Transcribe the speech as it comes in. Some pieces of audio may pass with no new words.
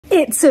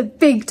It's a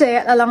big day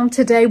at Lalande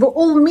today. We're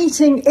all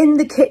meeting in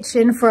the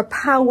kitchen for a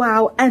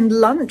powwow and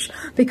lunch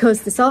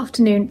because this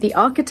afternoon the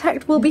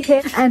architect will be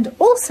here, and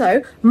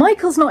also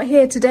Michael's not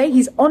here today.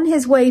 He's on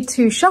his way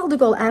to Charles de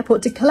Gaulle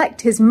Airport to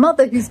collect his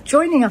mother who's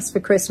joining us for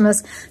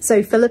Christmas.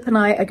 So Philip and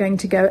I are going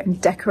to go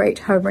and decorate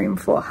her room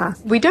for her.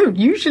 We don't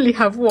usually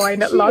have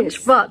wine at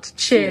lunch, but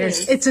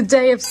cheers. It's a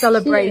day of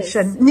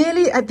celebration.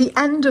 Nearly at the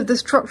end of the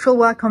structural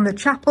work on the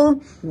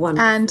chapel.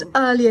 Wonderful. And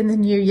early in the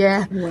new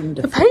year.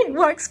 Wonderful. The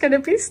paintwork's going to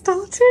be starting.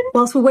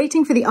 Whilst we're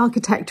waiting for the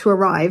architect to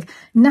arrive,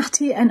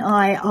 Natty and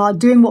I are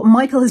doing what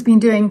Michael has been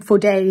doing for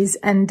days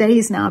and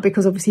days now,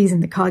 because obviously he's in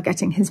the car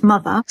getting his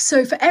mother.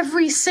 So for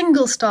every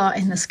single star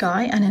in the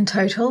sky, and in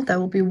total there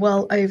will be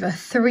well over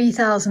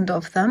 3,000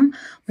 of them,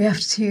 we have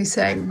to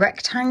say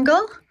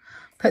rectangle,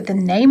 put the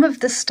name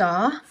of the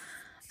star,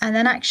 and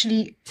then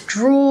actually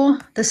draw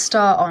the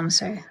star on.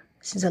 So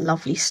this is a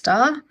lovely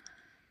star.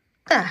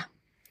 There.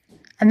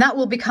 And that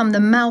will become the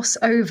mouse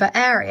over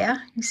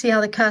area. You see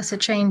how the cursor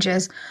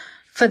changes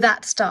for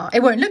that star.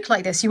 It won't look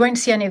like this. You won't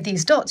see any of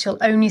these dots. You'll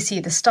only see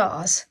the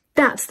stars.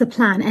 That's the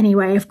plan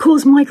anyway. Of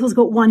course, Michael's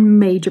got one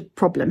major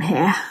problem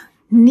here.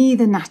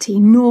 Neither Natty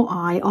nor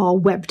I are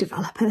web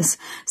developers.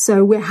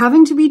 So we're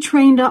having to be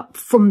trained up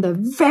from the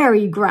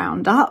very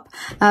ground up.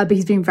 But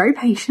he's being very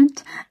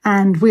patient,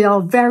 and we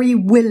are very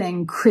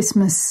willing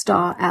Christmas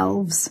star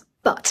elves.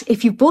 But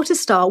if you've bought a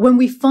star, when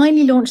we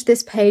finally launch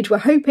this page, we're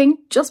hoping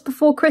just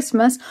before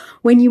Christmas,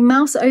 when you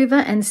mouse over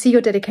and see your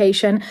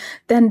dedication,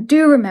 then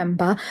do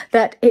remember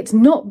that it's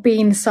not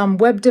been some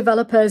web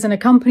developers and a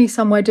company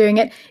somewhere doing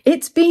it.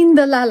 It's been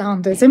the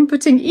Lalanders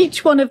inputting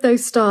each one of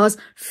those stars,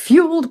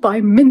 fueled by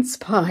mince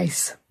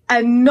pies.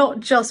 And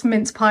not just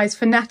mince pies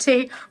for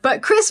Natty,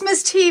 but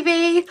Christmas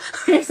TV.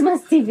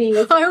 Christmas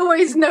TV. I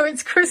always know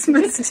it's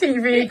Christmas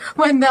TV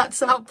when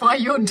that's out by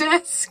your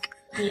desk.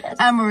 Yes.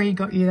 Anne-Marie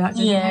got you that,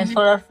 didn't you?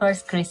 For our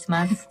first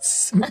Christmas.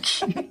 So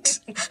cute.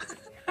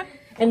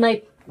 And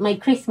my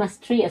Christmas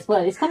tree as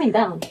well is coming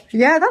down.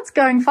 Yeah, that's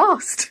going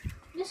fast.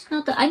 It's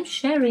not that I'm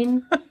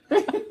sharing.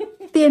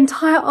 The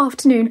entire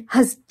afternoon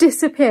has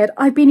disappeared.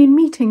 I've been in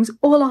meetings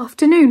all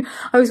afternoon.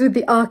 I was with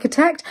the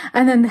architect,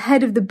 and then the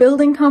head of the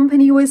building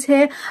company was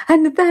here,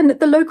 and then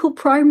the local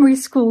primary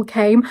school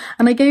came,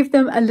 and I gave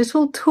them a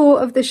little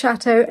tour of the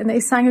chateau, and they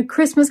sang a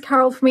Christmas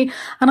carol for me,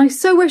 and I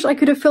so wish I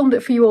could have filmed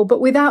it for you all, but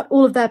without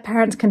all of their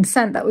parents'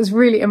 consent, that was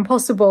really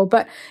impossible.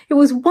 But it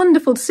was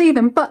wonderful to see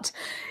them. But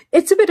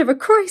it's a bit of a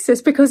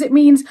crisis because it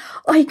means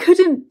I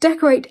couldn't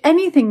decorate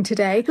anything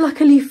today.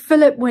 Luckily,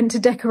 Philip went to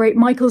decorate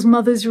Michael's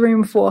mother's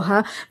room for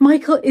her.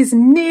 Michael is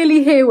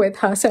nearly here with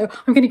her, so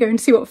I'm going to go and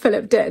see what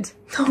Philip did.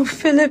 Oh,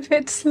 Philip,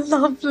 it's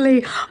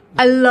lovely.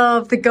 I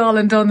love the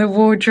garland on the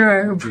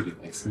wardrobe. Really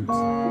makes sense.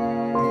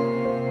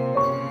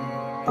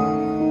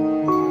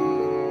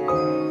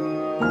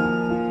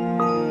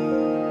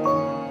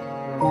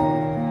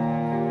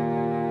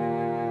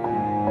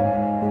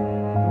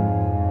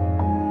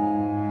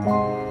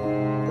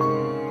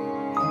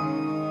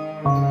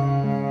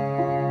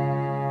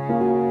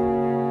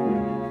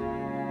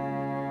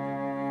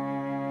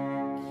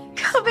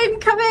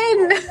 Come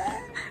in.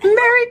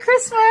 Merry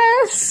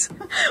Christmas.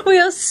 We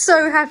are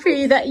so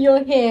happy that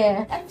you're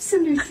here.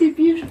 Absolutely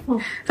beautiful.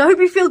 So I hope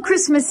you feel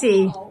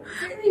Christmassy. Oh,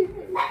 very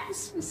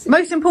Christmassy.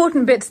 Most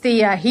important bit's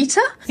the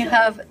heater. You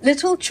have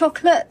little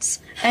chocolates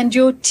and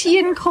your tea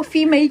and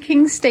coffee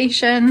making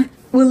station.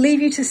 We'll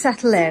leave you to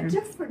settle in.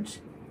 Different.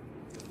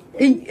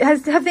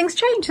 Have things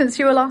changed since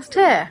you were last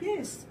here?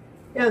 Yes.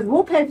 Yeah, the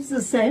wallpaper's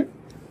the same.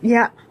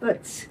 Yeah.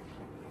 But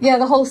yeah,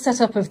 the whole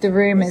setup of the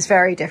room is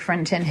very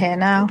different in here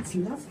now. it's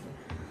lovely.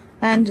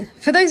 And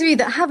for those of you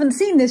that haven't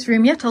seen this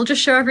room yet, I'll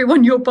just show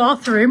everyone your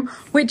bathroom,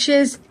 which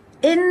is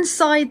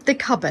inside the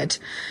cupboard.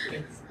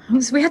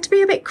 So we had to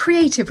be a bit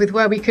creative with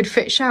where we could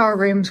fit shower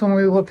rooms when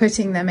we were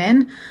putting them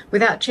in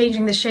without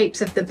changing the shapes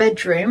of the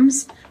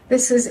bedrooms.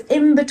 This is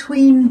in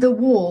between the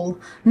wall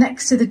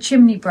next to the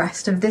chimney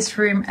breast of this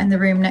room and the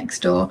room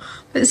next door.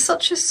 But it's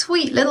such a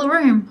sweet little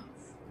room.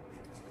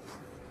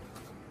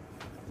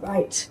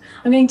 Right,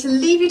 I'm going to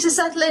leave you to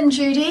settle in,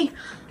 Judy,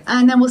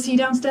 and then we'll see you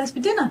downstairs for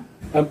dinner.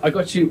 I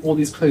got you all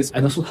these clothes,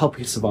 and this will help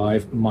you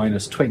survive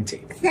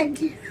 -20.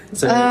 Thank you.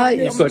 So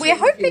we're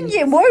hoping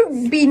it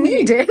won't be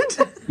needed.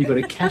 You've got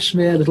a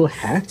cashmere little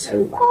hat.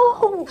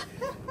 Oh.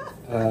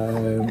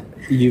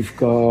 You've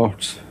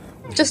got...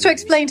 Just to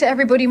explain to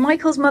everybody,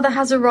 Michael's mother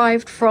has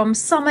arrived from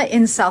summer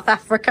in South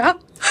Africa.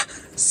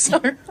 So,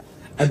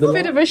 a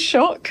bit of a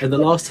shock. And the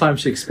last time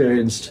she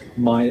experienced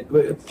my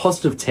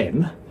positive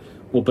 10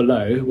 or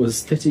below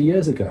was 30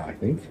 years ago, I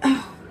think.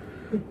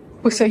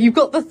 So you've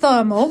got the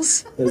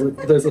thermals.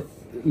 Those are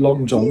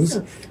long johns.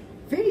 These are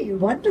very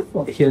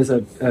wonderful. Here's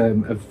a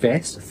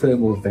vest, a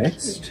thermal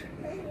vest.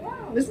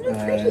 Wow, isn't it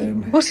pretty?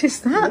 What is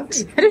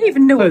that? I don't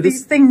even know what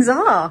these things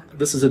are.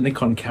 This is a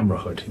Nikon camera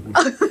hood.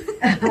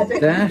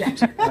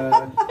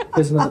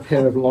 There's another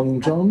pair of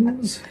long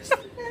johns.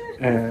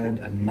 And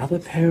another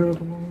pair of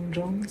long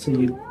johns. So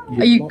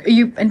are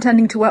you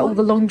intending to wear all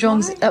the long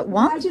johns at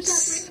once? I didn't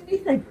bring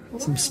anything.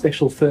 Some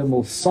special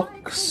thermal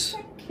socks.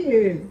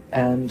 you.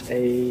 and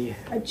a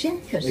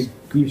jacket.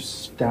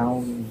 goose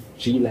down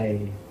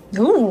gilet.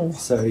 Ooh,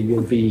 So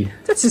you'll be.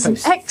 this is an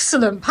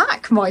excellent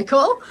pack,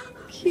 Michael.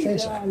 Cute,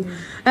 darling.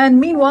 And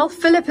meanwhile,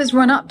 Philip has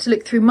run up to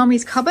look through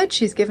Mummy's cupboard.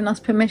 She's given us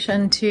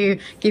permission to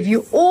give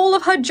you all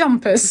of her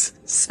jumpers,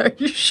 so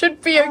you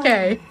should be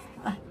okay.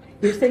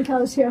 You think I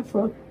was here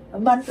for a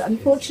month?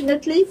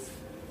 Unfortunately,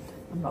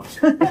 I'm not.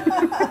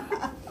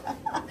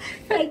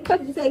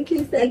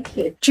 Thank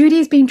you.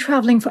 Judy's been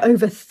travelling for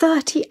over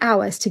 30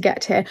 hours to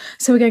get here,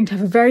 so we're going to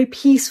have a very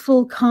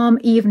peaceful, calm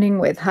evening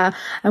with her.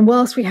 And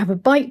whilst we have a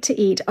bite to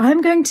eat,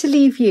 I'm going to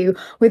leave you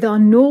with our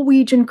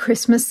Norwegian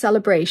Christmas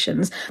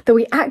celebrations that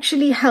we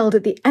actually held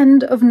at the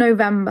end of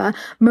November.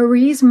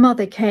 Marie's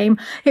mother came.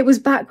 It was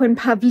back when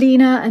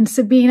Pavlina and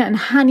Sabina and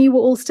Hanny were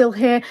all still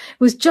here. It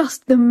was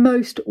just the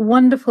most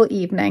wonderful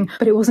evening,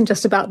 but it wasn't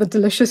just about the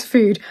delicious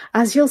food.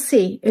 As you'll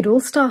see, it all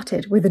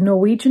started with the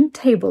Norwegian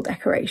table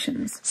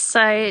decorations.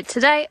 So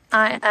today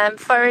I am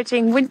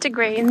foraging winter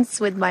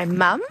greens with my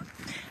mum,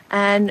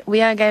 and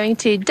we are going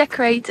to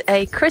decorate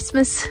a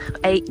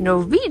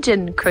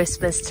Norwegian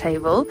Christmas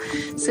table.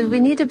 So we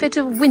need a bit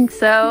of wind,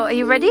 so are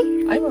you ready?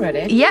 I'm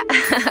ready. Yeah,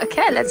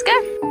 okay, let's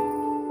go.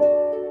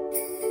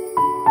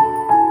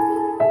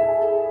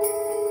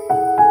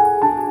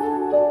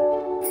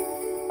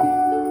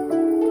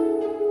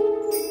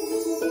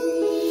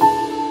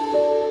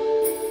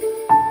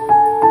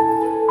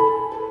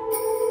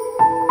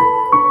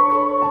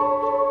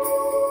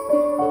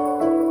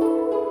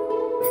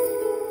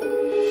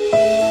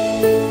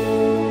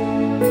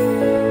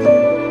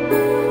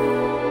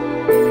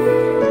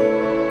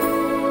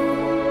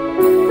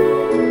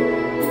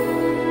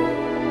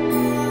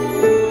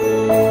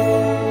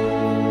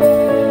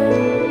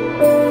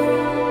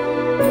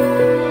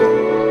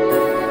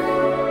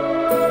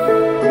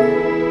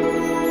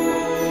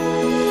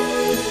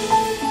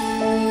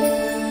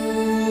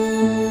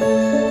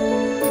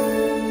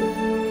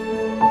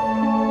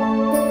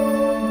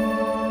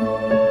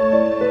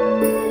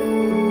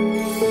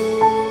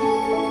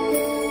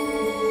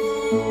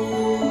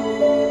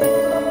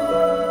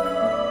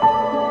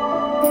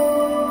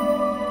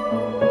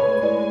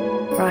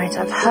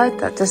 I've heard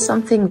that there's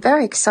something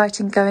very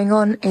exciting going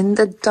on in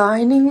the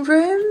dining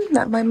room,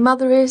 that my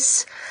mother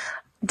is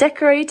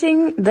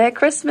decorating their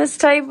Christmas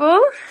table.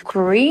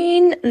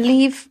 Green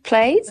leaf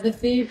plates. The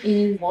theme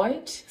is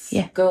white,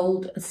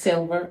 gold,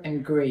 silver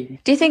and green.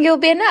 Do you think it'll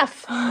be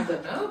enough? I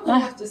don't know, we'll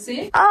have to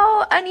see.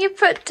 Oh, and you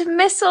put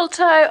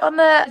mistletoe on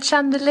the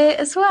chandelier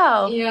as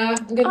well. Yeah,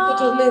 I'm going to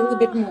put a little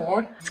bit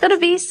more. It's going to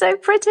be so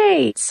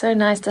pretty. It's so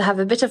nice to have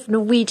a bit of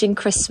Norwegian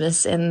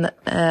Christmas in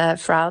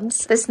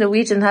France. This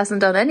Norwegian hasn't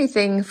done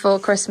anything for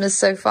Christmas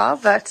so far,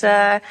 but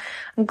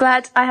I'm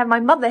glad I have my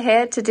mother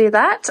here to do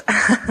that.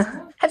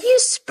 Have you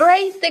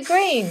sprayed the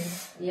green?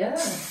 Yeah.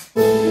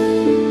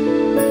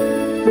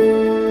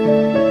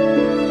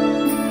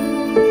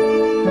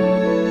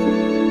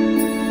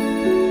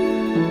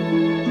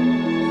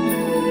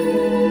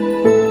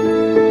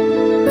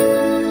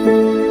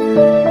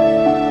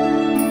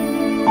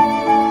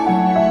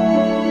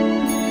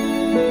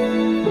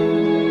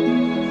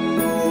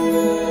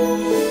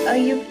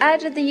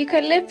 Added the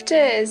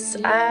eucalyptus,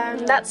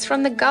 that's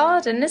from the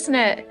garden, isn't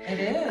it? It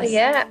is. Oh,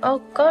 yeah. Oh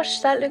gosh,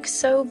 that looks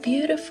so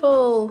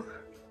beautiful.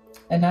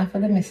 And now for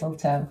the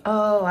mistletoe.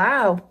 Oh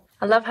wow,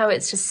 I love how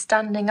it's just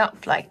standing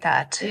up like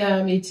that.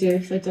 Yeah, me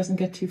too, so it doesn't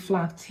get too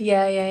flat.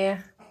 Yeah.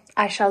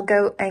 I shall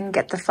go and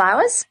get the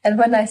flowers. And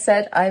when I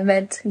said I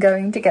meant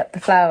going to get the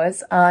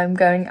flowers, I'm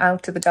going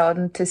out to the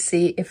garden to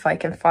see if I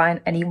can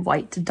find any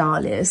white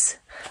dahlias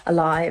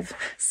alive.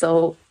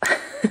 So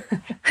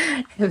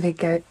here we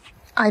go.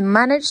 I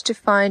managed to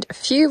find a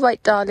few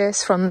white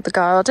dahlias from the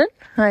garden.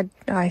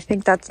 I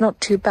think that's not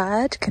too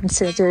bad,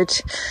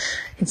 considered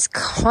it's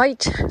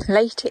quite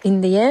late in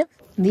the year.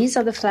 These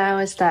are the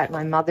flowers that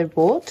my mother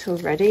bought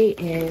already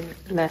in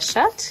Le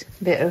Chat.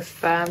 A bit of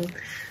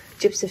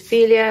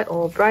gypsophilia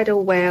or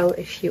bridal veil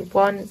if you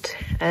want,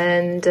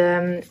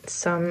 and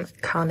some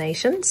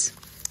carnations.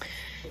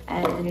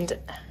 And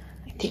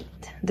I think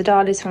the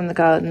dahlias from the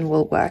garden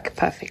will work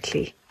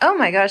perfectly. Oh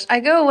my gosh, I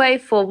go away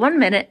for 1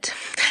 minute.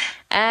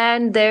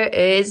 And there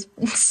is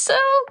so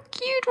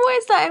cute. What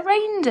is that? A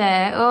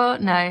reindeer? Or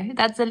no,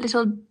 that's a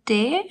little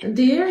deer.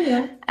 Deer,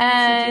 yeah.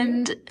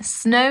 And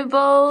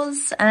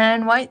snowballs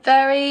and white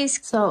berries.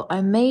 So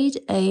I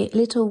made a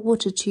little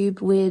water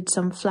tube with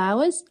some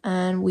flowers,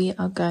 and we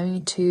are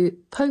going to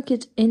poke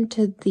it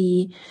into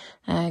the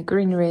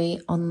greenery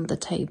on the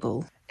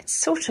table. It's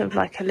sort of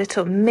like a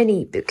little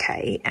mini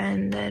bouquet,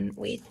 and then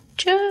we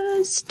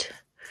just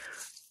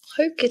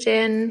poke it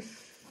in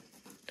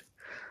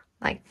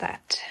like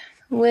that.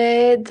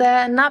 with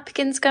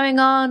napkins going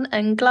on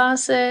and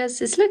glasses.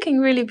 It's looking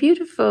really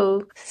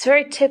beautiful. It's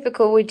very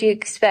typical what you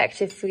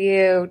expect if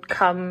you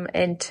come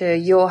into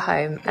your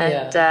home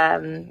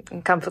and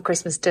come for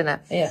Christmas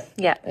dinner. Yeah.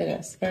 Yeah. It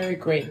is. Very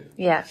green.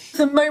 Yeah.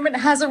 The moment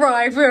has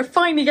arrived. We're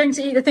finally going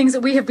to eat the things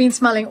that we have been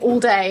smelling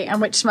all day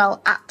and which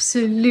smell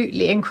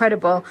absolutely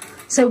incredible.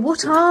 So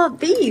what are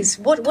these?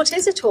 What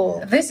is it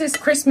all? This is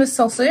Christmas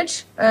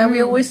sausage.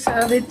 We always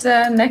serve it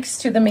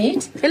next to the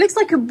meat. It looks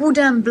like a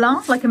boudin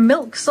blanc, like a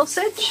milk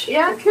sausage.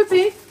 Yeah, could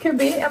be.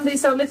 And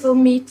these are little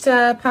meat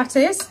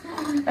patties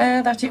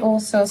that you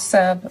also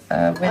serve with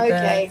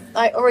Okay,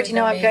 I already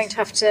know I'm meat. going to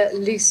have to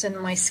loosen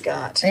my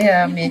skirt.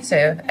 Yeah, me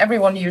too.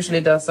 Everyone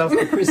usually does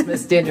after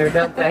Christmas dinner,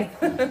 don't they?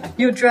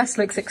 Your dress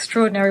looks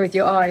extraordinary with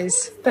your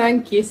eyes.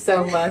 Thank you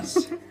so much.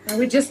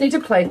 We just need to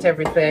plate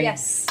everything.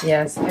 Yes.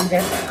 Yes, and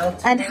get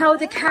out. And how are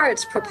the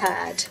carrots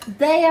prepared?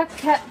 They are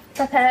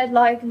prepared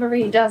like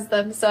Marie does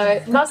them.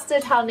 So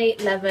mustard, honey,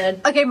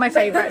 lemon. Okay, my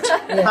favourite.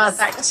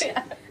 Perfect.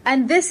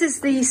 And this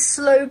is the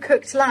slow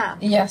cooked lamb.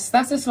 Yes,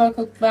 that's a slow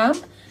cooked lamb.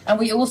 And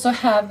we also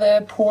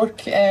have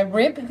pork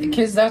rib,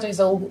 because that is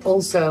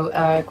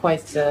also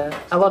quite... a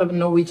lot of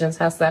Norwegians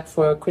has that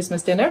for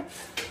Christmas dinner.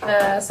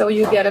 So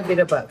you get a bit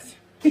of both.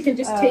 You can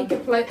just take a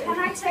plate. Can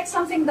I take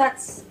something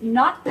that's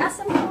not as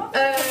important?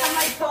 Can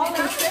I fall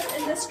and fit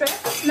in this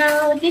dress?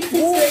 No, this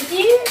is for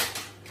you.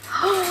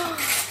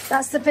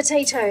 That's the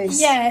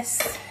potatoes.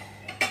 Yes.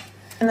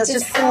 And that's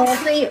just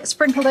parsley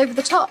sprinkled over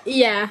the top.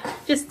 Yeah,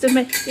 just to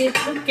make it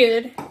look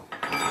good.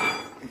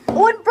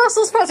 Oh, and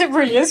Brussels sprouts, it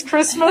really is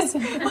Christmas.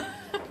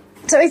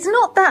 So it's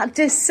not that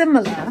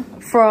dissimilar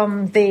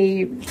from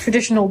the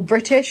traditional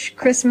British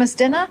Christmas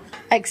dinner,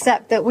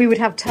 except that we would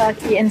have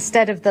turkey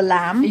instead of the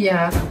lamb.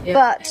 Yeah.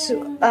 But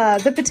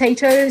the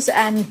potatoes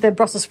and the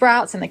Brussels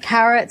sprouts and the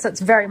carrots, that's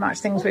very much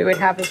things we would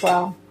have as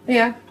well.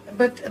 Yeah,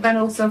 but then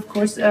also, of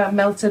course,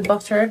 melted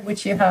butter,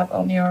 which you have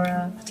on your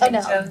Oh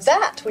no, potatoes.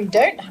 that we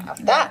don't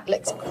have. That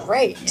looks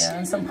great. Yeah,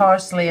 and some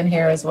parsley in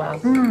here as well.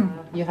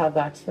 You have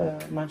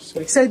that mashed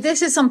with. So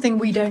this is something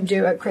we don't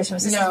do at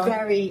Christmas. This No. is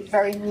very,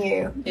 very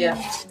new.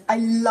 Yeah, I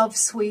love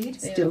Swede.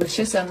 it's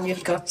delicious, and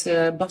you've got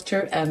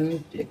butter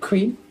and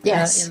cream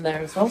Yes. in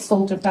there as well,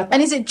 salt and pepper.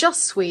 And is it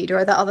just Swede, or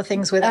are there other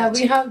things with it?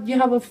 You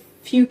have a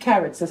few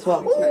carrots as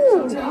well.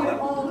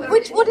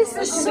 What is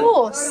the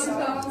sauce?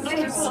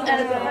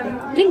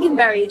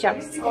 Lingonberry jam.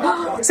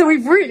 So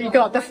we've really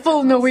got the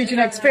full Norwegian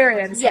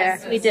experience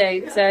Yes, here. we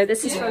do. So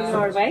this is from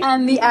Norway.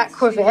 And the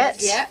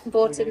aquavit. Yeah,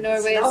 bought in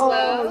Norway as Oh,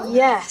 well.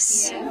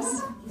 yes.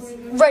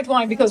 Red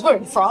wine, because we're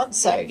in France,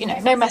 so, you know,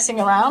 no messing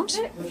around.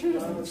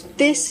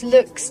 This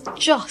looks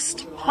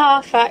just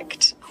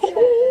perfect.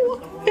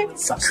 Oh,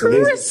 it's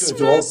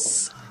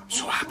Christmas.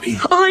 So happy.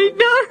 I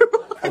know.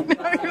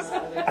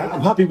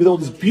 I'm happy with all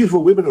these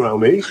beautiful women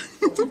around me.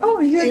 Oh,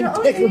 yeah.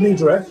 Impeccably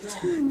dressed.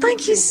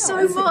 Thank you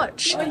so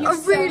much. I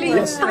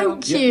really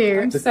thank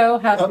you. I'm so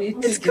happy to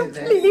It's do this.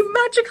 completely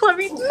magical. I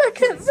mean,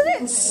 look at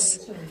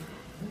this.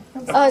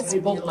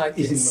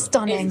 It's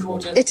stunning.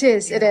 It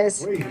is. It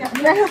is.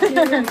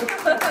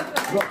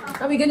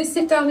 Are we going to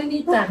sit down and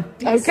eat then?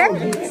 Okay.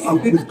 Oh,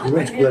 with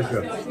great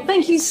pleasure.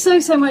 Thank you so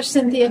much,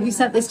 Cynthia, who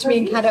sent this to me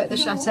in Cadeau at the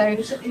Chateau.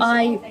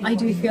 I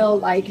do feel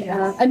like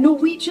a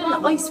Norwegian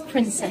ice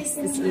princess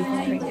this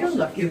evening. You're a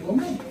lucky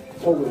woman.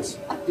 Always.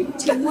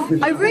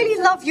 I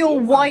really love your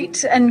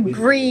white and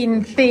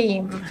green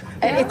theme.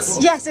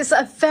 It's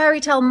a fairy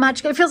tale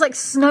magical. It feels like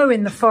snow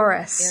in the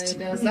forest. It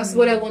does. That's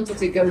what I wanted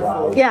to go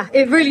for. Yeah,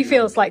 it really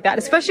feels like that,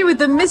 especially with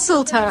the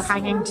mistletoe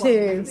hanging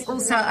too.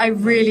 Also, I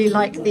really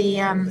like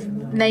the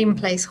name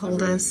place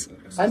holders.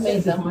 I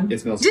made them.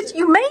 Did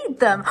you made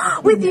them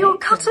with your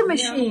cutter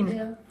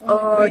machine?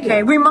 Oh,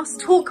 okay. We must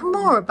talk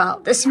more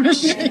about this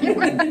machine. You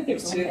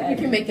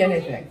can make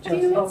anything.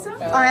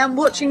 I am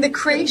watching the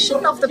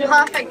creation of the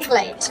perfect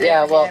plate.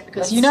 Yeah, well,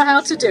 Because you know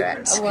how to do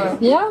it.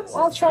 yeah,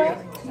 I'll try.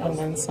 And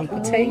then some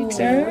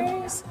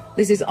potatoes.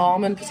 This is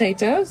almond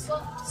potatoes.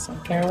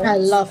 Some carrots. I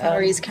love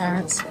Marie's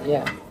carrots.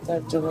 Yeah, they're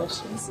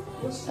delicious.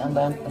 And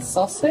then a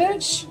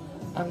sausage.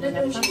 And then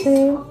a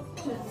patty.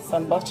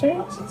 Some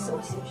butter.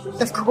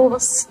 Of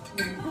course.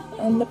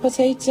 And the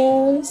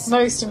potatoes.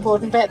 Most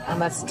important bit.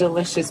 And that's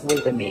delicious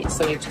with the meat.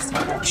 So you just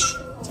have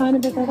a tiny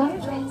bit of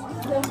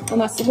that. And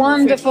that's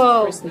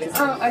Wonderful. Christmas.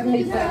 Oh, I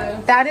need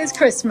that. That is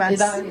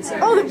Christmas.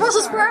 Oh, the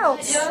Brussels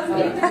sprouts.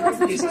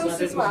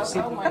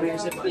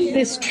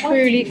 This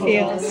truly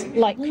feels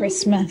like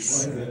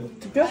Christmas.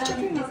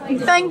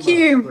 Thank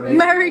you.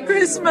 Merry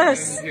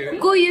Christmas. God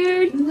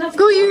jul. God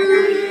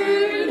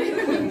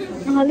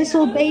jul. Our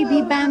little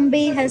baby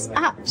Bambi has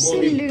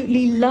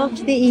absolutely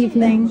loved the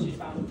evening.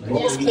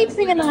 Just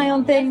keeping an eye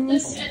on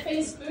things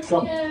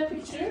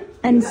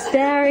and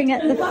staring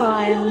at the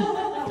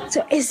fire.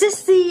 So is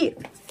this the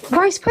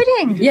rice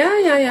pudding?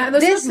 Yeah.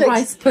 This This is looks-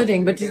 rice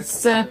pudding, but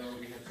it's, I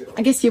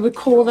guess you would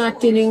call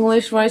that in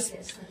English rice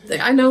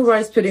I know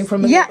rice pudding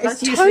from a Yeah, but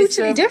it's usually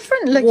totally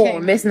different looking.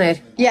 warm, isn't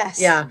it? Yes.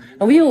 Yeah,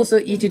 and we also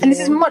eat it. And this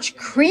is much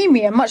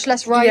creamier, much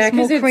less rice, yeah,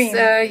 more because cream.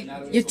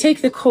 it's you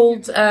take the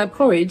cold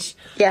porridge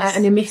Yes.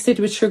 and you mix it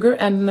with sugar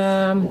and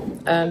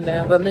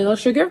vanilla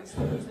sugar,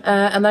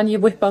 and then you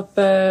whip up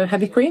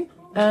heavy cream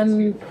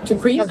and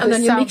cream, and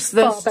then you mix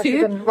those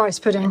two. Than rice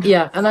pudding.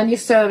 Yeah, and then you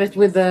serve it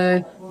with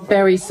the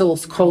berry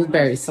sauce, cold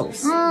berry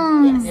sauce.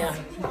 Yeah,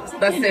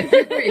 that's it.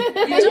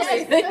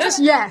 Just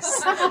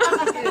yes.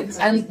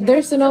 And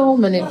there's an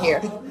almond in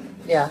here.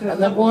 Yeah,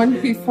 and the one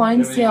who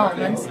finds the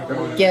almonds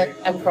get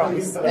a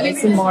prize, and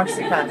it's a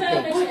marzipan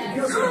cake.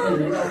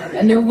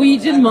 A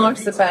Norwegian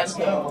marzipan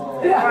cake.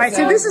 Right,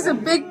 so this is a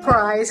big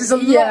prize. There's a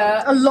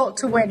lot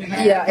to win here.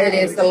 Yeah, it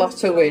is a lot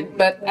to win,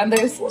 and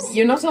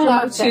you're not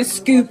allowed to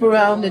scoop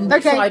around and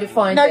try to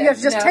find it. No, you have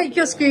to just take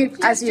your scoop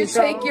as usual. Just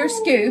take your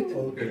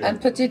scoop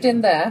and put it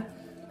in there.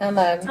 And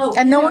then,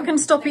 and no one can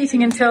stop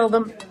eating until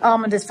the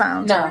almond is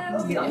found. No,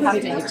 you have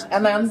to eat.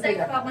 And then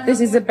this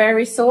is a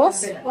berry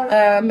sauce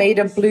made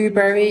of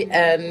blueberry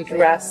and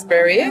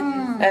raspberry,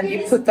 and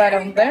you put that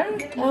on there.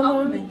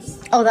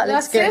 Oh, that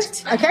looks good.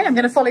 It. Okay, I'm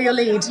going to follow your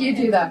lead. You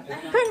do that.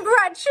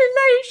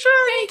 Congratulations!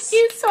 Thank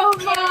you so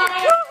much.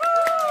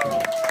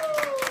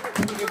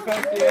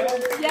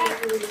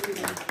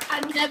 I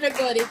never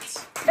got it.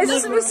 Is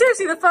this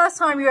seriously the first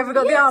time you ever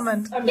got the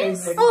almond?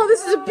 Yes. Oh,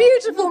 this is a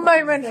beautiful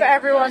moment for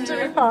everyone to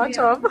be part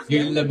of.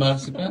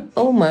 Julemarsipan?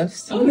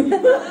 Almost.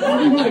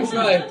 That's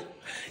right.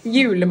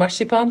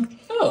 Julemarsipan.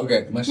 Oh,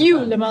 okay.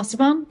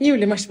 Julemarsipan.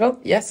 Julemarsipan.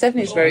 Yes,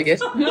 Stephanie is very good.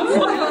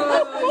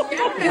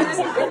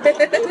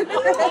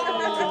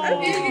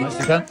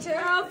 Marsipan?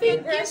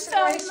 Thank you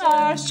so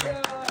much.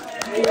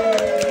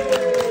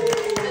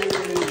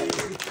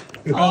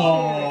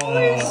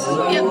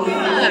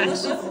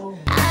 Oh.